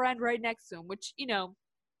best friend right next to him, which,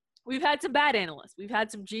 we've had some bad analysts. We've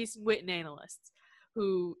had some Jason Witten analysts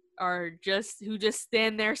who just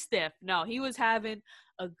stand there stiff. No, he was having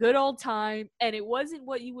a good old time, and it wasn't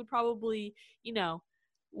what you would probably,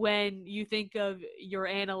 when you think of your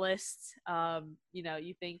analysts,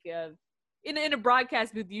 you think of in a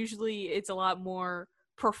broadcast booth, usually it's a lot more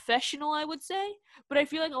professional, I would say. But I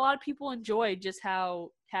feel like a lot of people enjoyed just how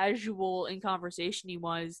casual in conversation he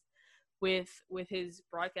was with his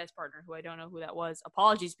broadcast partner, who I don't know who that was.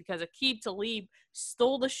 Apologies, because Aqib Talib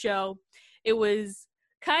stole the show. It was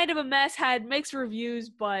kind of a mess, had mixed reviews,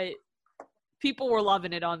 but people were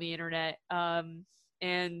loving it on the internet.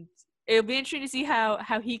 And it'll be interesting to see how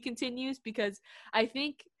he continues, because I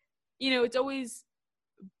think, it's always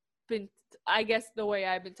been, I guess, the way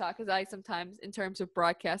I've been taught, because I sometimes, in terms of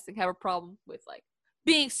broadcasting, have a problem with like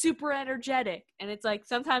being super energetic. And it's like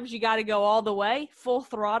sometimes you got to go all the way, full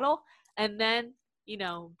throttle, and then,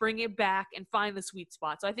 bring it back and find the sweet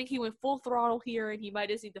spot. So I think he went full throttle here, and he might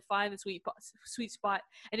just need to find the sweet spot,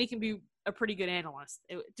 and he can be a pretty good analyst.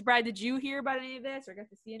 Brad, did you hear about any of this or got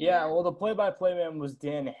to see any of that? Well, the play-by-play man was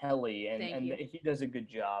Dan Hellie, and he does a good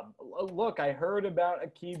job. Look, I heard about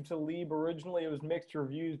Aqib Talib. Originally, it was mixed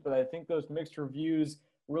reviews, but I think those mixed reviews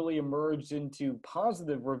really emerged into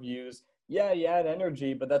positive reviews. Yeah, he had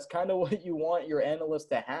energy, but that's kind of what you want your analyst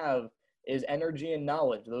to have, is energy and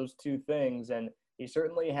knowledge, those two things, and he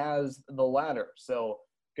certainly has the latter. So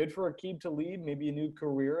good for Aqib Talib, maybe a new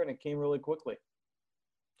career, and it came really quickly.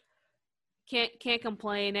 Can't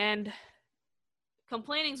complain, and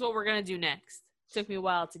complaining is what we're going to do next. Took me a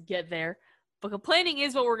while to get there, but complaining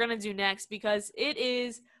is what we're going to do next, because it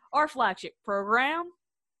is our flagship program.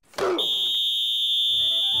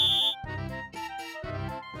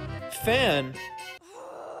 Fan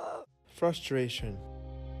frustration.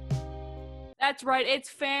 That's right, it's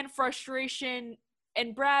fan frustration.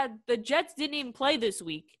 And Brad, the Jets didn't even play this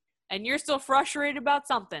week, and you're still frustrated about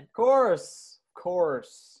something. Of course.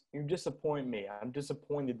 You disappoint me. I'm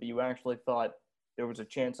disappointed that you actually thought there was a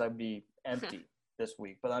chance I'd be empty this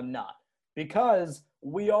week, but I'm not. Because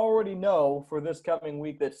we already know for this coming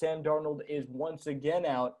week that Sam Darnold is once again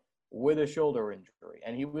out with a shoulder injury.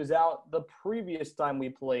 And he was out the previous time we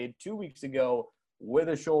played 2 weeks ago with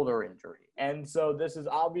a shoulder injury. And so this is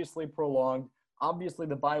obviously prolonged. Obviously,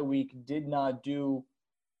 the bye week did not do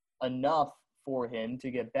enough for him to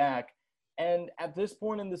get back. And at this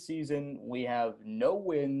point in the season, we have no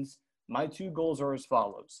wins. My two goals are as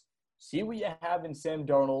follows. See what you have in Sam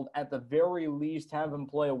Darnold. At the very least, have him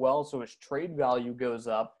play well so his trade value goes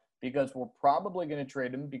up, because we're probably going to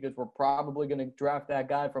trade him, because we're probably going to draft that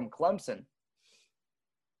guy from Clemson.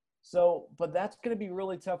 So, but that's going to be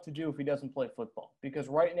really tough to do if he doesn't play football, because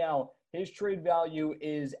right now his trade value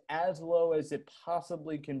is as low as it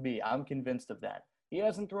possibly can be. I'm convinced of that. He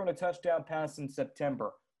hasn't thrown a touchdown pass in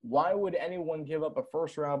September. Why would anyone give up a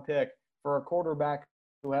first-round pick for a quarterback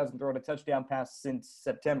who hasn't thrown a touchdown pass since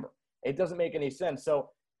September? It doesn't make any sense. So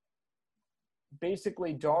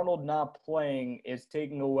basically, Darnold not playing is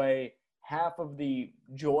taking away half of the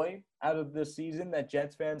joy out of this season that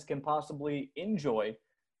Jets fans can possibly enjoy.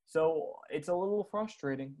 So it's a little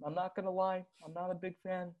frustrating. I'm not going to lie. I'm not a big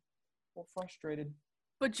fan. I'm frustrated.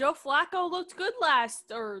 But Joe Flacco looked good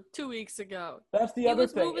 2 weeks ago. That's the other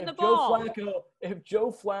thing. If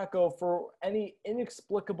Joe Flacco, for any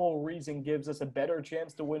inexplicable reason, gives us a better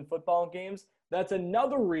chance to win football games, that's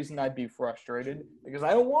another reason I'd be frustrated, because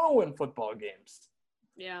I don't want to win football games.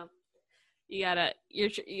 Yeah.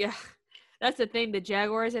 That's the thing. The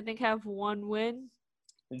Jaguars, I think, have one win.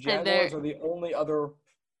 The Jaguars are the only other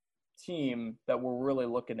team that we're really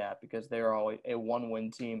looking at, because they are all a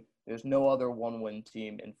one-win team. There's no other one-win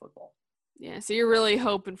team in football. Yeah, so you're really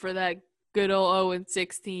hoping for that good old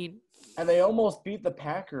 0-16. And they almost beat the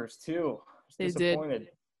Packers, too. They did.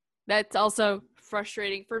 That's also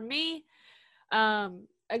frustrating for me.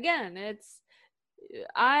 Again,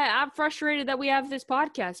 I'm frustrated that we have this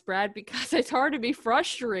podcast, Brad, because it's hard to be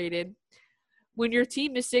frustrated when your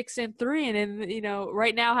team is 6-3 and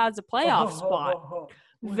right now has a playoff spot.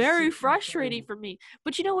 Very frustrating for me.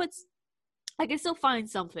 But you know what's? I can still find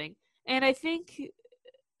something. And I think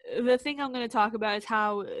the thing I'm going to talk about is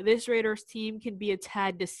how this Raiders team can be a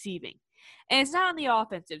tad deceiving. And it's not on the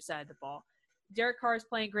offensive side of the ball. Derek Carr is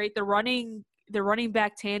playing great. The running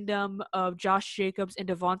back tandem of Josh Jacobs and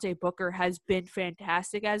Devontae Booker has been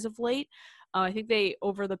fantastic as of late. I think they,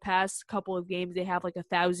 over the past couple of games, they have like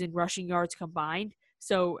 1,000 rushing yards combined.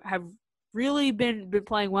 So have really been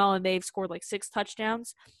playing well, and they've scored like 6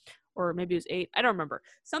 touchdowns, or maybe it was 8. I don't remember.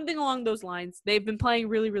 Something along those lines. They've been playing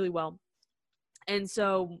really, really well. And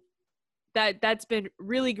so that's been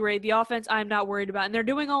really great. The offense I'm not worried about. And they're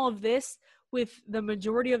doing all of this with the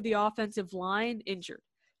majority of the offensive line injured.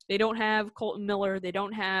 They don't have Colton Miller. They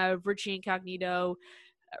don't have Richie Incognito.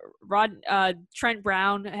 Trent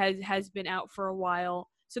Brown has been out for a while.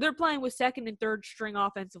 So they're playing with second and third string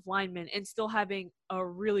offensive linemen and still having a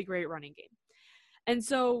really great running game. And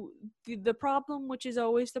so the problem, which is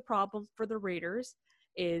always the problem for the Raiders,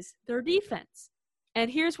 is their defense. And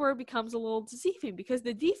here's where it becomes a little deceiving, because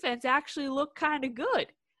the defense actually looked kind of good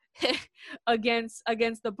against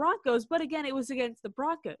the Broncos. But again, it was against the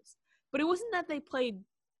Broncos. But it wasn't that they played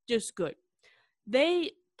just good.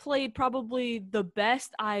 They played probably the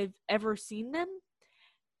best I've ever seen them.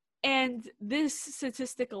 And this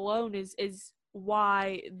statistic alone is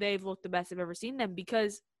why they've looked the best I've ever seen them,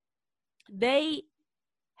 because they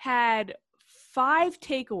had 5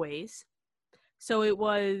 takeaways. So it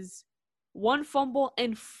was 1 fumble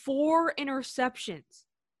and 4 interceptions.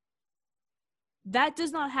 That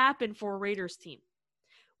does not happen for a Raiders team.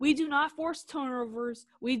 We do not force turnovers.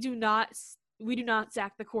 We do not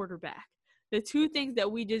sack the quarterback. The 2 things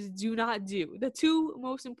that we just do not do. The 2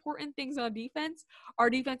 most important things on defense, our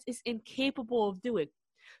defense is incapable of doing.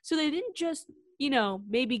 So they didn't just,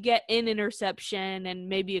 maybe get an interception and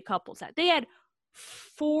maybe a couple sacks. They had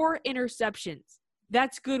 4 interceptions.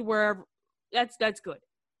 That's good wherever. That's good.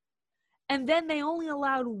 And then they only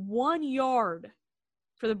allowed 1 yard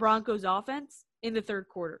for the Broncos offense in the third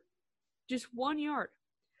quarter. Just 1 yard.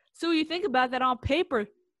 So you think about that on paper,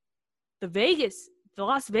 the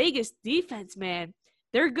Las Vegas defense, man,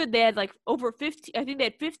 they're good. They had like over 15, I think they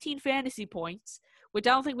had 15 fantasy points, which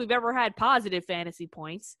I don't think we've ever had positive fantasy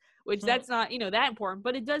points, which that's not, that important,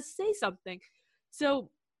 but it does say something. So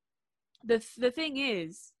the thing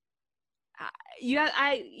is, you got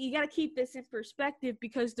to keep this in perspective,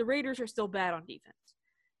 because the Raiders are still bad on defense.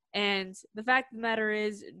 And the fact of the matter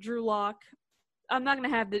is, Drew Lock, I'm not going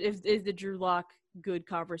to have is the Drew Lock good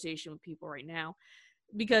conversation with people right now,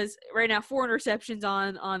 because right now 4 interceptions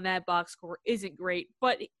on that box score isn't great.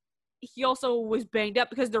 But he also was banged up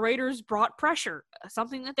because the Raiders brought pressure,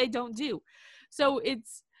 something that they don't do. So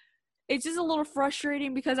it's just a little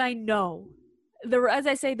frustrating, because I know, as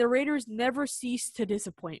I say, the Raiders never cease to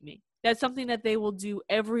disappoint me. That's something that they will do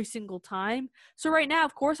every single time. So right now,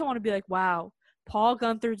 of course, I want to be like, wow, Paul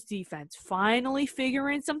Gunther's defense finally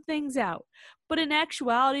figuring some things out. But in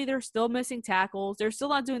actuality, they're still missing tackles. They're still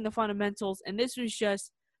not doing the fundamentals. And this was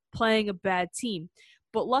just playing a bad team.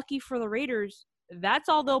 But lucky for the Raiders, that's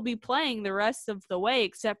all they'll be playing the rest of the way,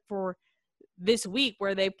 except for this week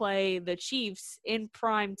where they play the Chiefs in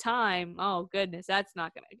prime time. Oh goodness, that's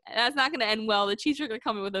not gonna end well. The Chiefs are gonna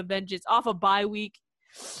come in with a vengeance off a bye week.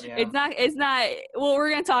 Yeah. It's not. Well, we're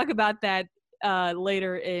gonna talk about that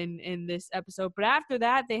later in this episode. But after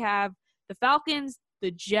that, they have the Falcons,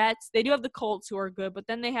 the Jets. They do have the Colts, who are good, but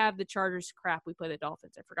then they have the Chargers. Crap, we play the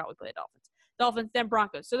Dolphins. I forgot we play the Dolphins, then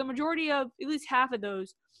Broncos. So the majority of, at least half of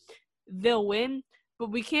those, they'll win.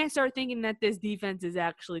 But we can't start thinking that this defense is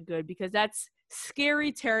actually good, because that's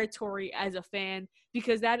scary territory as a fan,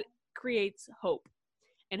 because that creates hope.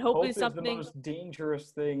 And hope is something, the most dangerous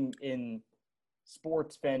thing in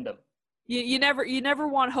sports fandom. You never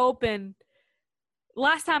want hope. And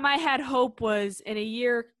last time I had hope was in a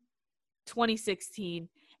year 2016.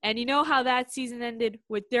 And you know how that season ended,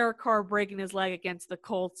 with Derek Carr breaking his leg against the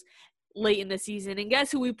Colts late in the season. And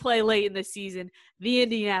guess who we play late in the season? The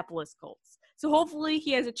Indianapolis Colts. So hopefully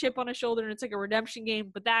he has a chip on his shoulder and it's like a redemption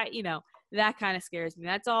game. But that, that kind of scares me.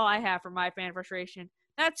 That's all I have for my fan frustration.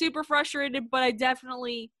 Not super frustrated, but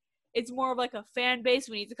it's more of like a fan base.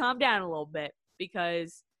 We need to calm down a little bit,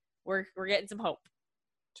 because we're getting some hope.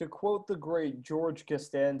 To quote the great George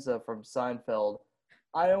Costanza from Seinfeld,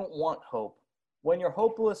 I don't want hope. When you're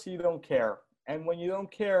hopeless, you don't care. And when you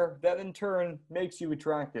don't care, that in turn makes you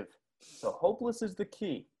attractive. So hopeless is the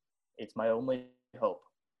key. It's my only hope.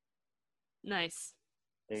 Nice.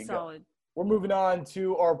 There you Solid. Go. We're moving on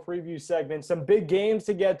to our preview segment. Some big games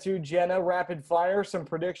to get to, Jenna. Rapid fire, some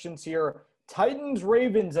predictions here.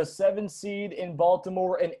 Titans-Ravens, a 7 seed in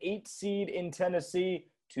Baltimore, an 8 seed in Tennessee.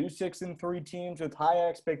 2 6-3 teams with high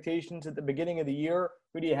expectations at the beginning of the year.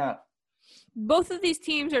 Who do you have? Both of these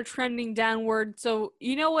teams are trending downward. So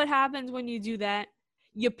you know what happens when you do that?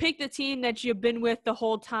 You pick the team that you've been with the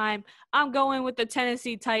whole time. I'm going with the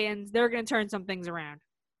Tennessee Titans. They're going to turn some things around.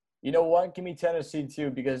 You know what? Give me Tennessee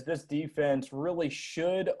too, because this defense really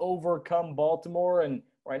should overcome Baltimore, and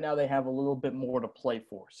right now they have a little bit more to play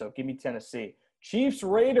for. So give me Tennessee. Chiefs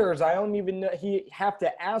Raiders. I don't even have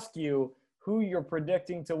to ask you who you're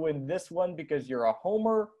predicting to win this one because you're a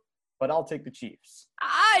homer, but I'll take the Chiefs.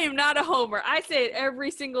 I am not a homer. I say it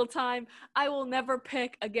every single time. I will never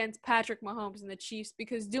pick against Patrick Mahomes and the Chiefs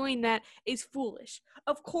because doing that is foolish.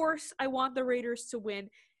 Of course, I want the Raiders to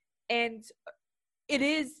win, and it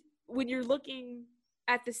is. When you're looking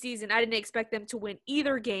at the season, I didn't expect them to win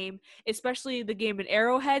either game, especially the game in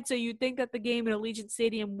Arrowhead. So you'd think that the game in Allegiant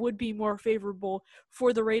Stadium would be more favorable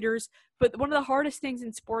for the Raiders. But one of the hardest things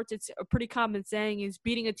in sports, it's a pretty common saying, is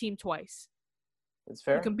beating a team twice. That's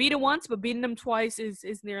fair. You can beat it once, but beating them twice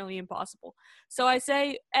is nearly impossible. So I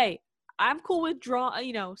say, hey, I'm cool with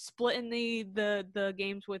splitting the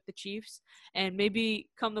games with the Chiefs, and maybe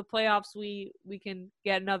come the playoffs we can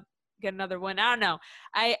get another one. I don't know.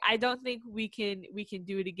 I don't think we can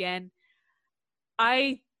do it again.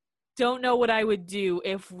 I don't know what I would do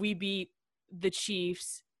if we beat the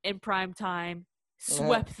Chiefs in prime time,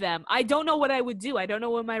 swept them. I don't know what I would do. I don't know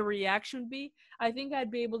what my reaction would be. I think I'd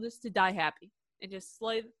be able just to die happy and just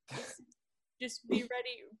be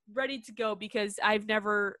ready to go because I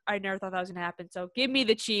never thought that was gonna happen. So give me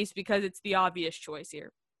the Chiefs because it's the obvious choice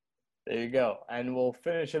here. There you go. And we'll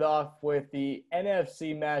finish it off with the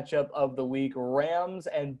NFC matchup of the week, Rams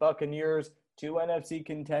and Buccaneers, two NFC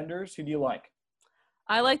contenders. Who do you like?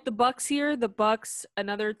 I like the Bucs here. The Bucs,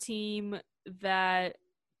 another team that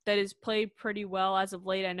has played pretty well as of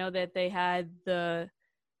late. I know that they had the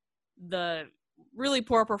really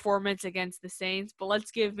poor performance against the Saints, but let's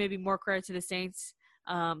give maybe more credit to the Saints.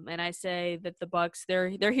 And I say that the Bucs, they're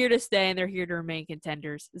here to stay and they're here to remain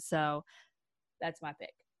contenders. So that's my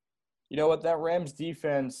pick. You know what? That Rams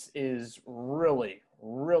defense is really,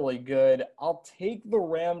 really good. I'll take the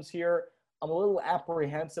Rams here. I'm a little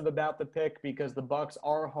apprehensive about the pick because the Bucs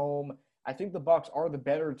are home. I think the Bucs are the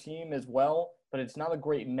better team as well, but it's not a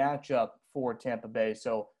great matchup for Tampa Bay.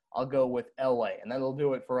 So I'll go with LA. And that'll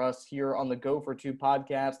do it for us here on the Go for Two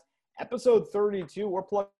podcast. Episode 32, we're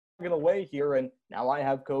plugging away here, and now I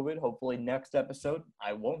have COVID. Hopefully next episode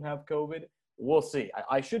I won't have COVID. We'll see.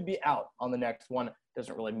 I should be out on the next one.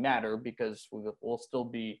 Doesn't really matter because we'll still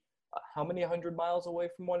be how many 100 miles away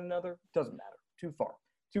from one another? Doesn't matter. Too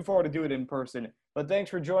far to do it in person. But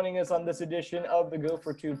thanks for joining us on this edition of the Go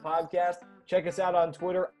for Two podcast. Check us out on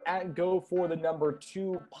Twitter at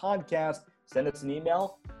Go42 podcast. Send us an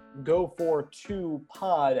email,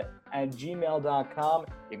 go42pod@gmail.com.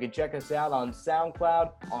 You can check us out on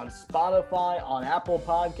SoundCloud, on Spotify, on Apple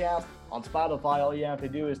Podcasts. On Spotify, all you have to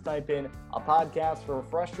do is type in a podcast for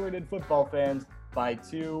frustrated football fans by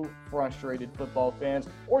two frustrated football fans,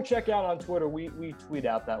 or check out on Twitter. We tweet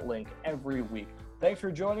out that link every week. Thanks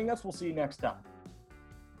for joining us. We'll see you next time.